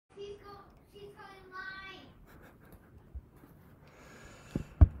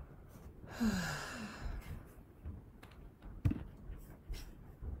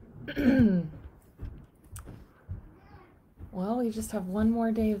Well, we just have one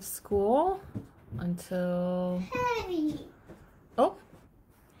more day of school until... Hey! Oh!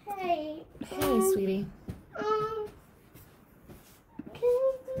 Hey! Hey, sweetie. Can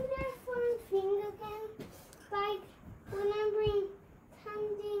you do that fun thing again? Like when I'm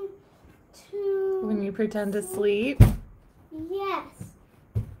pretending to... When you pretend to sleep, Yes.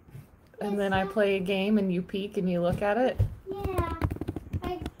 and then I play a game and you peek and you look at it? Yeah.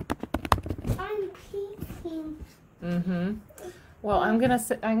 I'm peeking. Mm-hmm. Well, I'm gonna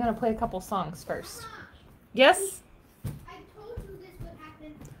play a couple songs first. Yes? I told you this would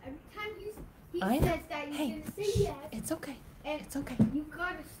happen. Every time I know. says that you're Hey, gonna say yes. It's okay. And It's okay. you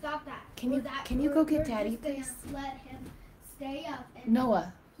gotta stop that. Can you Or go get you're Daddy, just gonna please? Let him stay up. And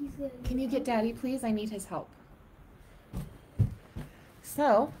Noah, he's gonna can you get Daddy, please? I need his help.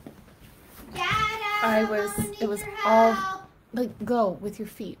 So, Dada, it was all, like, go with your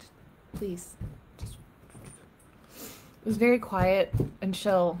feet, please. It was very quiet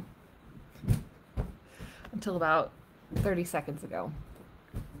until about 30 seconds ago.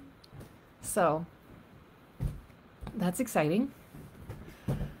 So, that's exciting.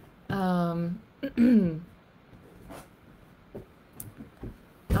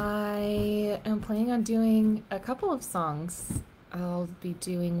 I am planning on doing a couple of songs. I'll be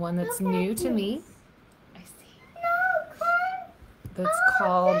doing one that's new to me. I see. No, come. That's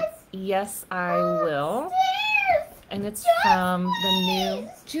called Yes, I Will. Upstairs. And it's from the new...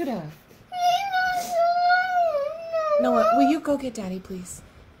 Judah. Noah, will you go get Daddy, please?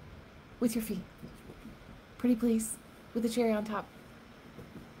 With your feet. Pretty please. With the cherry on top.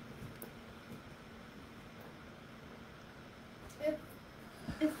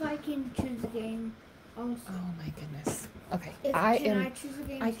 If I can choose a game, also. Oh my goodness. Okay. Can I choose a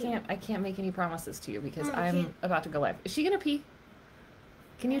game? I can't make any promises to you because Oh, I'm can't. about to go live. Is she gonna pee?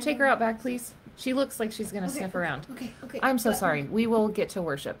 Can you take her out back, please? She looks like she's gonna Okay, sniff around. Okay. I'm so sorry. We will get to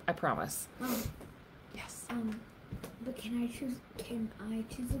worship. I promise. Yes. But can I choose a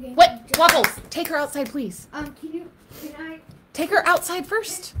game? What? Waffles! Take her outside, please. Can I? Take her outside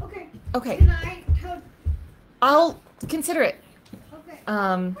first. Okay. Okay. Can I tell? I'll consider it. Okay.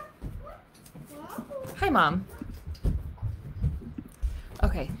 Hi, Mom.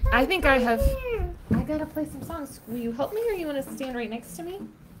 Okay. I think I gotta play some songs. Will you help me or you want to stand right next to me?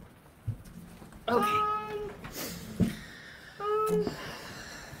 Okay.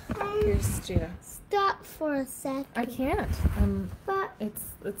 Here's Judah. Stop for a second. I can't. But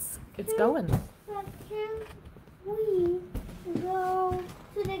It's going. But can we go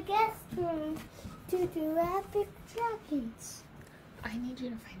to the guest room to do epic dragons? I need you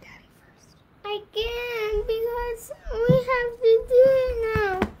to find Daddy first. I can because we have to do it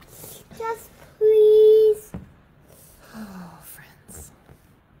now. Just please. Oh, friends.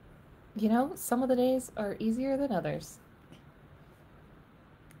 You know, some of the days are easier than others.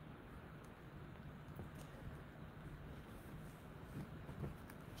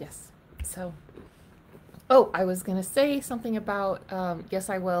 Yes. So, I was going to say something about Yes,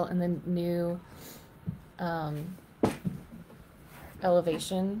 I Will and the new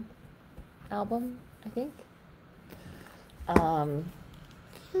Elevation album, I think. Can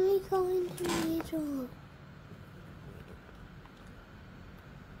we go into the middle?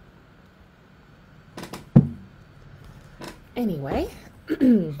 Anyway.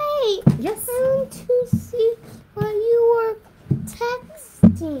 Hey! Yes? I want to see what you were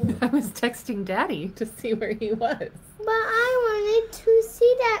texting. I was texting Daddy to see where he was. But I wanted to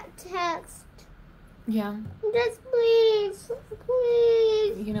see that text. Yeah. Just please.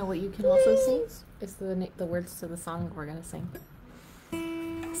 Please. You know what you can also see? Is the words to the song that we're going to sing.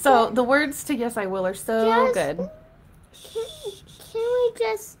 So, the words to Yes, I Will are so good. Can we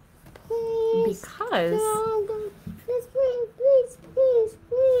just please? Because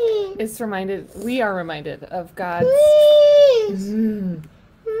Just please. we are reminded of God's Please.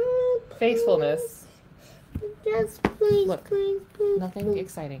 faithfulness. Just please, Look, please. Nothing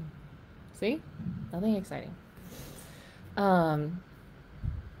exciting. See? Nothing exciting. And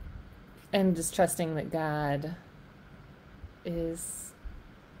just trusting that God is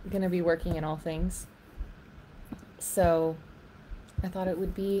going to be working in all things. So I thought it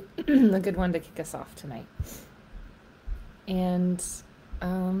would be a good one to kick us off tonight. And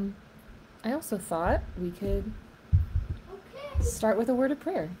I also thought we could start with a word of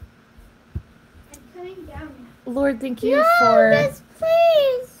prayer. I'm coming down now. Lord, thank you for Just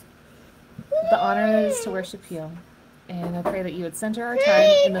please. the honor that it is to worship you. And I pray that you would center our time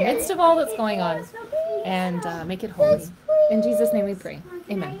in the midst of all that's going on and make it holy. In Jesus' name we pray.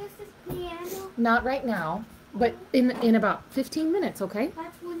 Can I Amen. use this piano? Not right now, but in about 15 minutes, okay?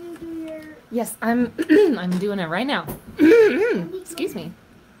 That's when you do Yes, I'm I'm doing it right now. Excuse me.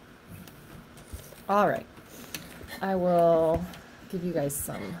 All right. I will give you guys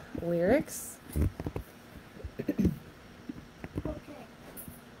some lyrics. Okay.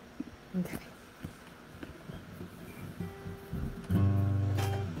 Okay.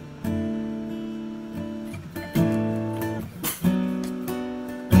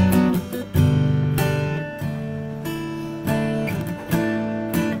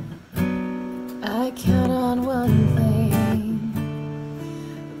 I count on one thing.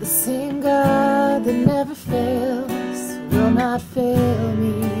 The same God that never fails will not fail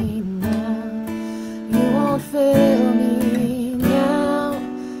me now. You won't fail me now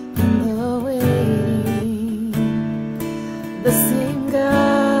in the waiting. The same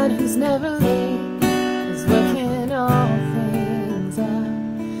God who's never late is working all things out.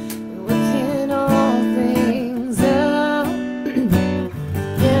 Working all things out.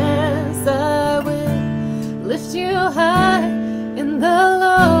 Yes, I will lift you high in the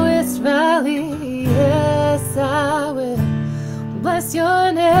lowest valley. Yes, I will bless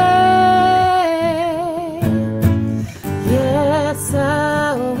your name. Yes,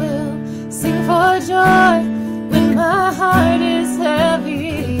 I will sing for joy when my heart is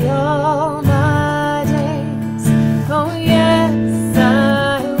heavy all my days. Oh yes,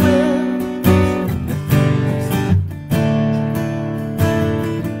 I will.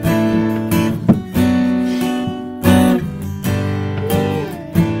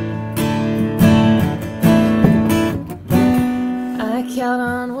 I count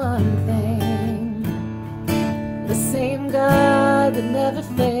on one thing. The same God that never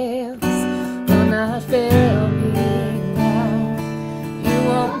fails will not fail me now. You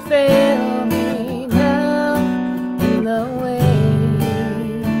won't fail me now in the way.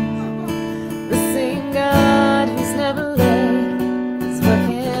 The same God who's never late is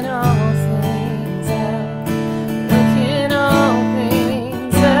working all things out. Working all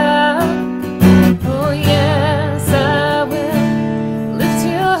things out. Oh yes, I will lift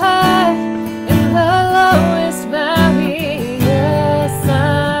you high in the lowest valley. Yes,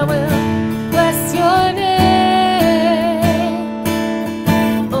 I will bless your name.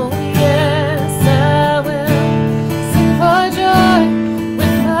 Oh yes, I will sing for joy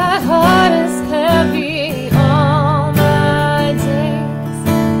when my heart is heavy all my days.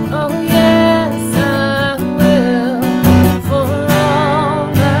 Oh yes, I will for all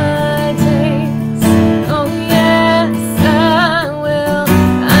my days. Oh yes, I will.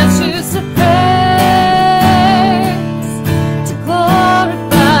 I choose to praise, to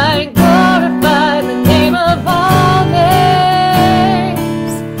glorify, glorify the name of all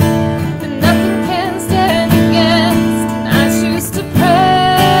names that nothing can stand against. And I choose to praise,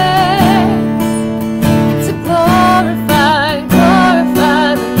 to glorify, glorify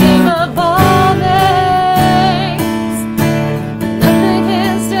the name of all names nothing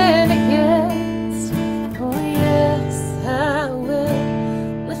can stand against. Oh yes, I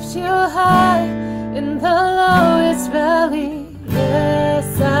will lift you high in the lowest valley.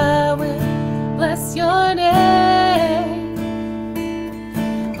 Yes, I will bless your name.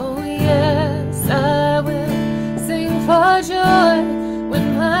 Oh yes, I will sing for joy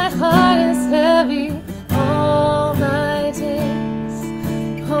when my heart is heavy all my days.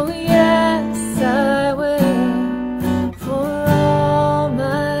 Oh yes, I will for all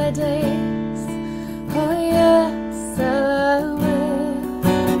my days. Oh yes, I will.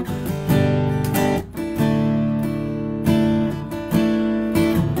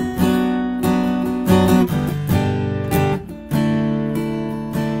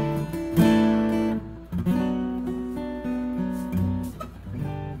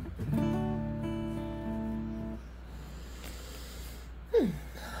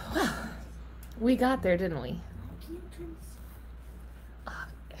 We got there, didn't we? Can you turn this? I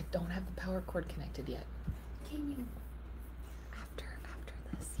don't have the power cord connected yet. Can you? After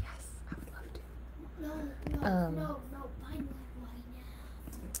this, yes, I would love to. No, find that right now.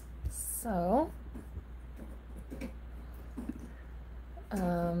 So, I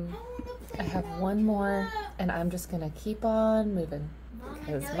wanna play I have that one more, too. and I'm just gonna keep on moving Mom, I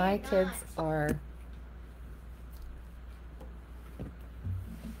because know my you're kids not. are.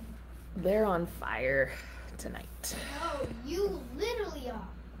 They're on fire tonight. No, you literally are.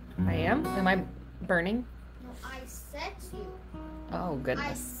 I am? Am I burning? No, I set you. Oh, I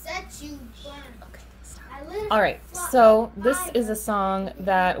goodness. set you burn. Okay, stop. I literally All right, fought so the this fire. is a song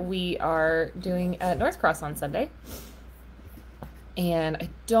that we are doing at North Cross on Sunday. And I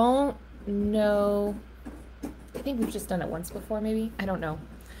don't know, I think we've just done it once before, maybe. I don't know.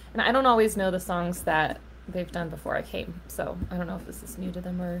 And I don't always know the songs that they've done before I came, so I don't know if this is new to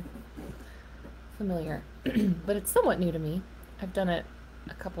them or familiar, but it's somewhat new to me. I've done it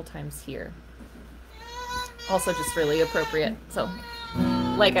a couple times here. Also just really appropriate. So,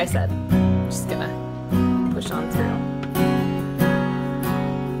 like I said, I'm just gonna push on through.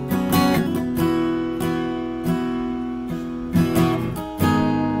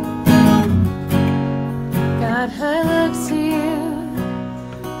 God, I look to you.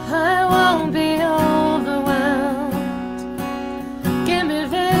 I won't be overwhelmed. Give me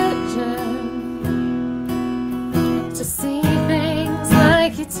vision to see things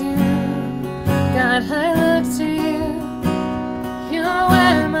like you do. God, I look to you. You're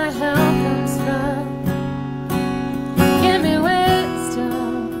where my help comes from. Give me wisdom.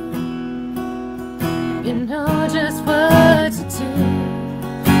 You know just what to do.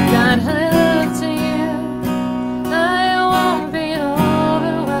 God, I look to you. I won't be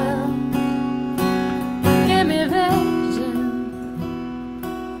overwhelmed. Give me vision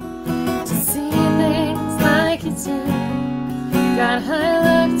to see things like you do. God, I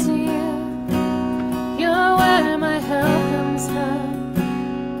look to you. You're where my help comes from.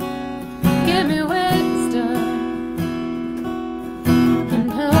 Give me wisdom. You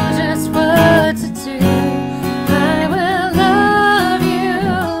know just what to do. I will love you,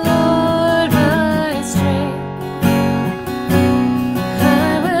 Lord, my strength.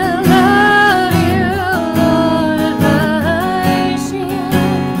 I will love you, Lord, my shield.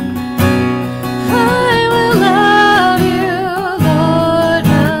 I will love you, Lord,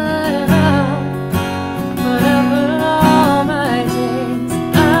 my rock. Forever all my days,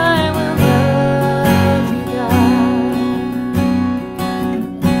 I will love you, God.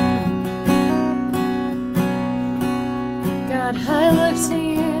 God, I look to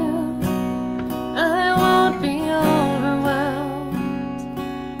you. I won't be overwhelmed.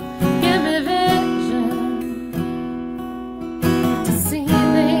 Give me vision to see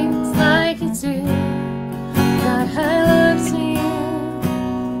things like you do. God, I look to you.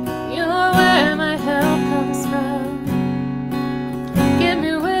 You're where my help comes from. Give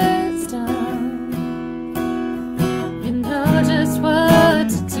me wisdom. You know just what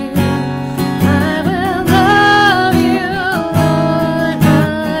to do. I will love you, Lord,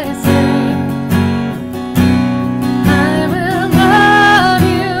 my strength. I will love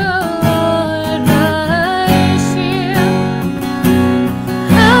you, Lord, my shield.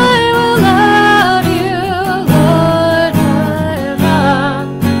 I will love you, Lord, my rock.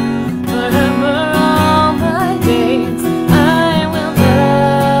 Forever all my days, I will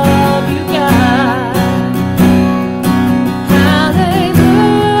love you, God.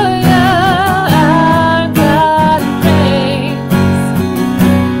 Hallelujah, our God reigns.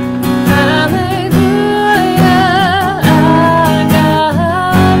 Hallelujah, our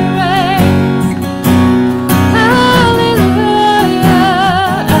God reigns. Hallelujah,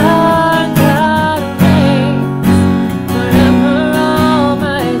 our God reigns. Forever all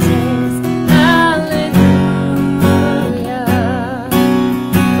my days. Hallelujah.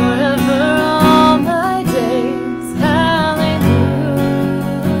 Forever all my days. Hallelujah.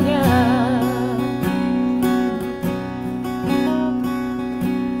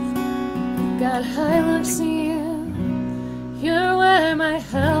 God, I look to you. You're where my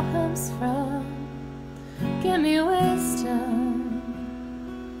help comes from. Give me wisdom.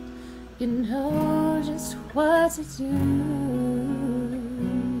 You know just what to do.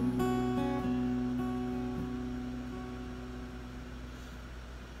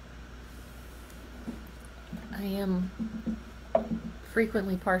 I am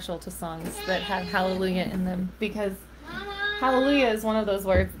frequently partial to songs that have hallelujah in them because hallelujah is one of those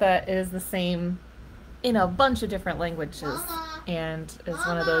words that is the same in a bunch of different languages and is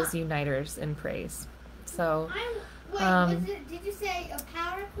one of those uniters in praise. So Did you say a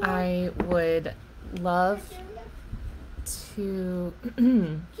power chord? I would love to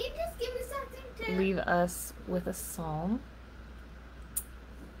Can you just give me something to... leave us with a psalm.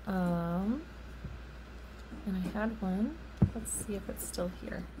 And I had one. Let's see if it's still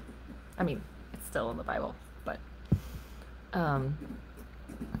here. I mean, it's still in the Bible, but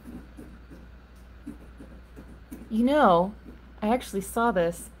you know, I actually saw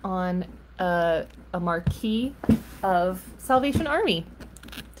this on a marquee of Salvation Army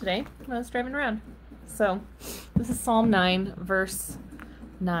today when I was driving around. So this is Psalm 9, verse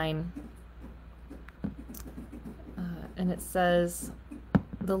 9. And it says,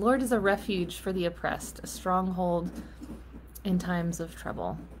 "The Lord is a refuge for the oppressed, a stronghold in times of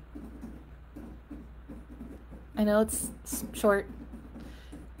trouble." I know it's short,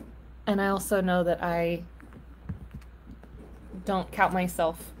 and I also know that I don't count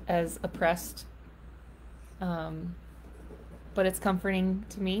myself as oppressed, but it's comforting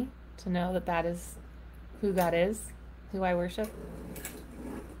to me to know that that is who God is, who I worship,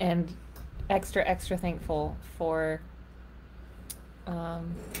 and extra, extra thankful for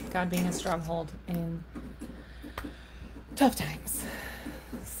God being a stronghold in tough times.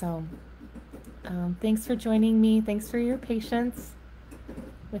 So, thanks for joining me. Thanks for your patience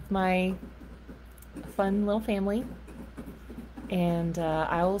with my fun little family. And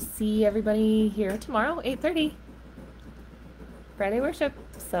I will see everybody here tomorrow, 8:30, Friday worship.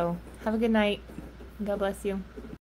 So have a good night. God bless you.